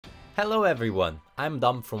Hello everyone, I'm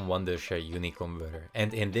Dom from Wondershare UniConverter,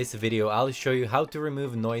 and in this video I'll show you how to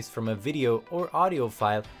remove noise from a video or audio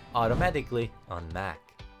file automatically on Mac.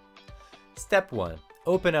 Step 1.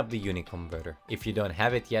 Open up the UniConverter. If you don't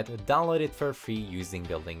have it yet, download it for free using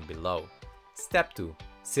the link below. Step 2.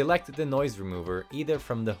 Select the noise remover either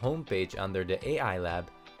from the home page under the AI Lab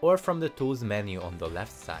or from the Tools menu on the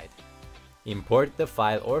left side. Import the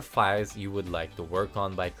file or files you would like to work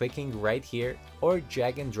on by clicking right here or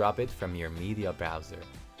drag and drop it from your media browser.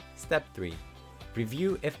 Step 3.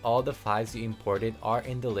 Review if all the files you imported are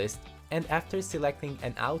in the list, and after selecting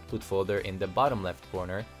an output folder in the bottom left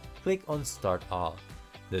corner, click on Start All.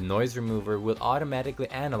 The noise remover will automatically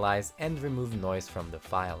analyze and remove noise from the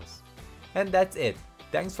files. And that's it.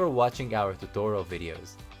 Thanks for watching our tutorial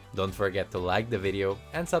videos. Don't forget to like the video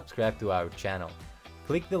and subscribe to our channel.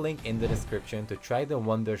 Click the link in the description to try the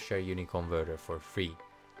Wondershare UniConverter for free.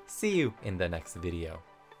 See you in the next video.